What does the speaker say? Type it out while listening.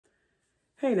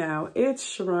Hey now, it's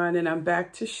Sharon and I'm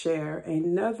back to share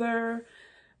another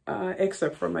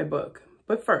excerpt from my book.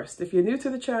 But first, if you're new to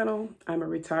the channel, I'm a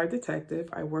retired detective.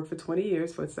 I worked for 20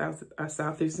 years for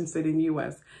Southeastern city in the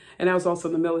U.S. and I was also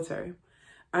in the military.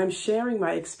 I'm sharing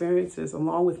my experiences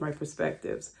along with my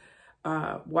perspectives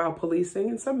while policing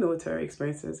and some military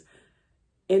experiences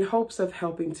in hopes of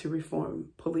helping to reform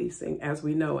policing as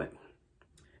we know it.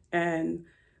 And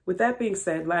with that being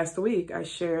said, last week I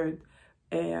shared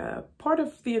a part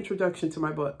of the introduction to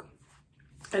my book.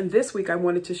 And this week I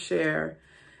wanted to share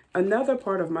another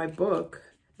part of my book,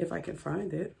 if I can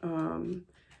find it,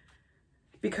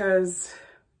 because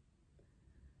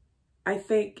I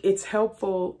think it's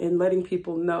helpful in letting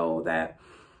people know that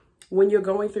when you're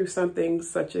going through something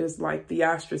such as like the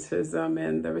ostracism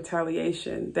and the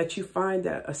retaliation, that you find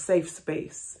a safe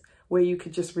space where you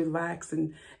could just relax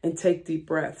and take deep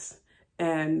breaths.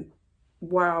 And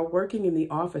while working in the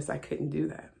office, I couldn't do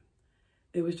that.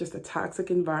 It was just a toxic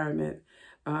environment.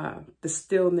 The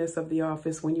stillness of the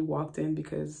office when you walked in,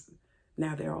 because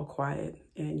now they're all quiet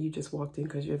and you just walked in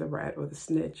because you're the rat or the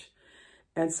snitch.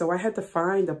 And so I had to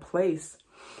find a place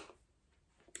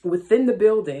within the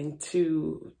building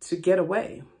to get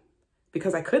away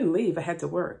because I couldn't leave. I had to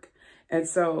work. And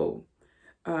so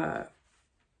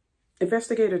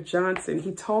Investigator Johnson,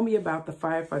 he told me about the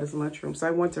firefighters' lunchroom. So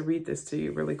I want to read this to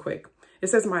you really quick. It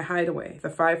says, "My hideaway,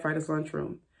 the firefighters'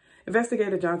 lunchroom.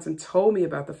 Investigator Johnson told me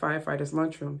about the firefighters'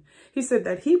 lunchroom. He said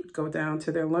that he would go down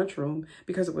to their lunchroom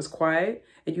because it was quiet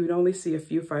and you would only see a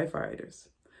few firefighters.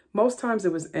 Most times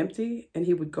it was empty and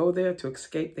he would go there to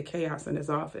escape the chaos in his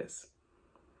office.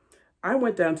 I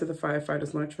went down to the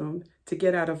firefighters' lunchroom to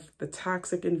get out of the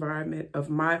toxic environment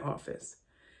of my office.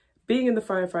 Being in the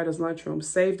firefighters' lunchroom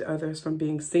saved others from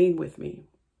being seen with me."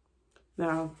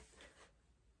 Now,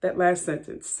 that last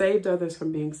sentence, saved others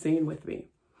from being seen with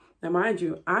me. Now, mind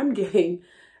you, I'm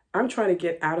trying to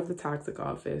get out of the toxic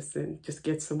office and just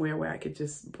get somewhere where I could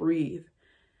just breathe.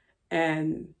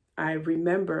 And I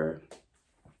remember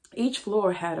each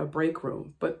floor had a break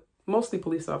room, but mostly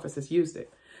police officers used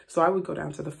it. So I would go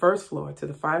down to the first floor to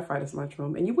the firefighters'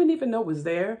 lunchroom, and you wouldn't even know it was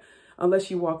there unless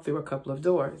you walked through a couple of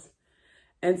doors.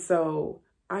 And so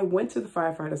I went to the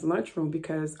firefighters' lunchroom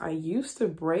because I used to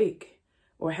break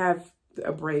or have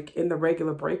a break in the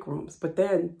regular break rooms. But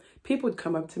then people would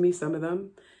come up to me, some of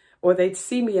them, or they'd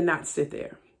see me and not sit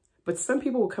there. But some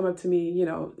people would come up to me, you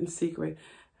know, in secret.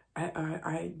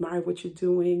 I admire what you're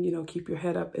doing, you know, keep your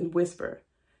head up, and whisper.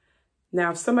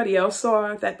 Now, if somebody else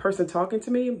saw that person talking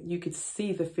to me, you could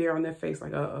see the fear on their face,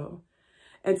 like, uh-oh.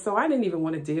 And so I didn't even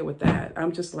want to deal with that.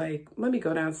 I'm just like, let me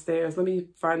go downstairs. Let me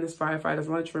find this firefighter's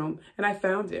lunchroom. And I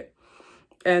found it.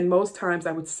 And most times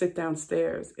I would sit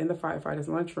downstairs in the firefighter's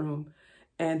lunchroom.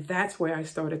 And that's where I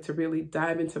started to really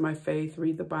dive into my faith,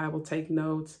 read the Bible, take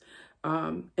notes,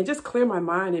 and just clear my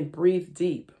mind and breathe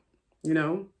deep, you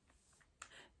know?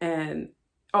 And,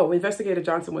 oh, Investigator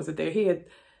Johnson wasn't there.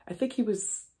 I think he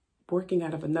was working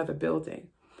out of another building.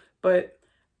 But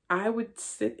I would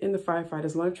sit in the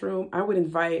firefighter's lunchroom. I would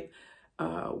invite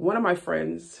one of my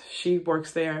friends. She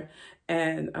works there,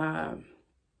 and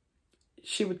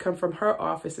she would come from her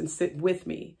office and sit with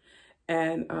me.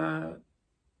 And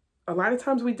a lot of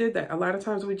times we did that. A lot of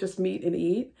times we just meet and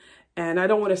eat. And I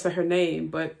don't want to say her name,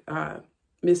 but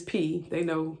Miss P,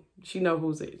 she knows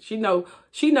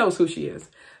who she is.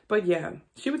 But yeah,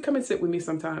 she would come and sit with me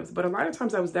sometimes. But a lot of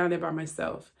times I was down there by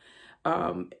myself.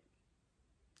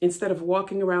 Instead of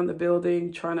walking around the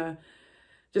building, trying to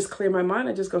just clear my mind,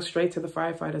 I just go straight to the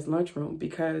firefighter's lunchroom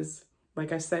because,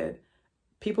 like I said,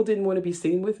 people didn't want to be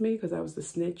seen with me because I was the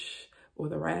snitch or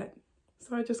the rat.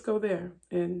 So I just go there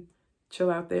and chill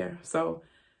out there. So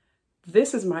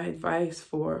this is my advice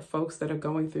for folks that are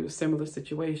going through similar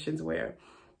situations where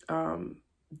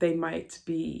they might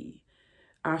be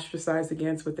ostracized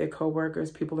against with their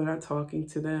coworkers, people are not talking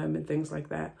to them and things like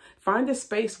that. Find a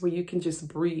space where you can just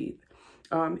breathe.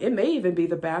 It may even be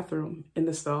the bathroom in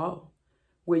the stall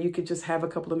where you could just have a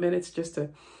couple of minutes just to,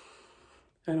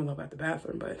 I don't know about the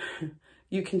bathroom, but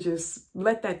you can just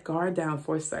let that guard down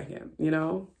for a second, you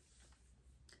know?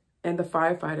 And the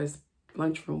firefighters'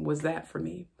 lunchroom was that for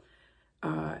me.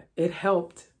 It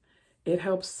helped. It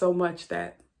helped so much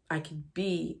that I could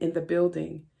be in the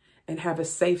building and have a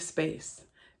safe space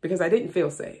because I didn't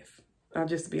feel safe.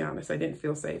 Just to be honest, I didn't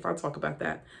feel safe. I'll talk about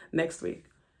that next week.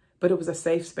 But it was a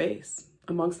safe space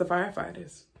amongst the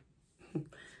firefighters.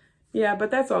 Yeah,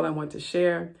 but that's all I want to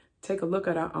share. Take a look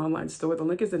at our online store. The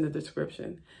link is in the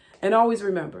description. And always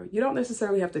remember, you don't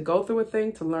necessarily have to go through a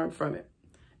thing to learn from it.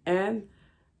 And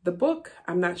the book,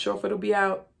 I'm not sure if it'll be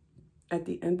out at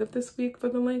the end of this week for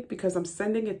the link because I'm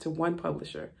sending it to one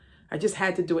publisher. I just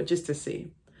had to do it just to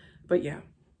see. But yeah,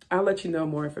 I'll let you know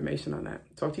more information on that.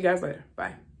 Talk to you guys later.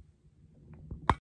 Bye.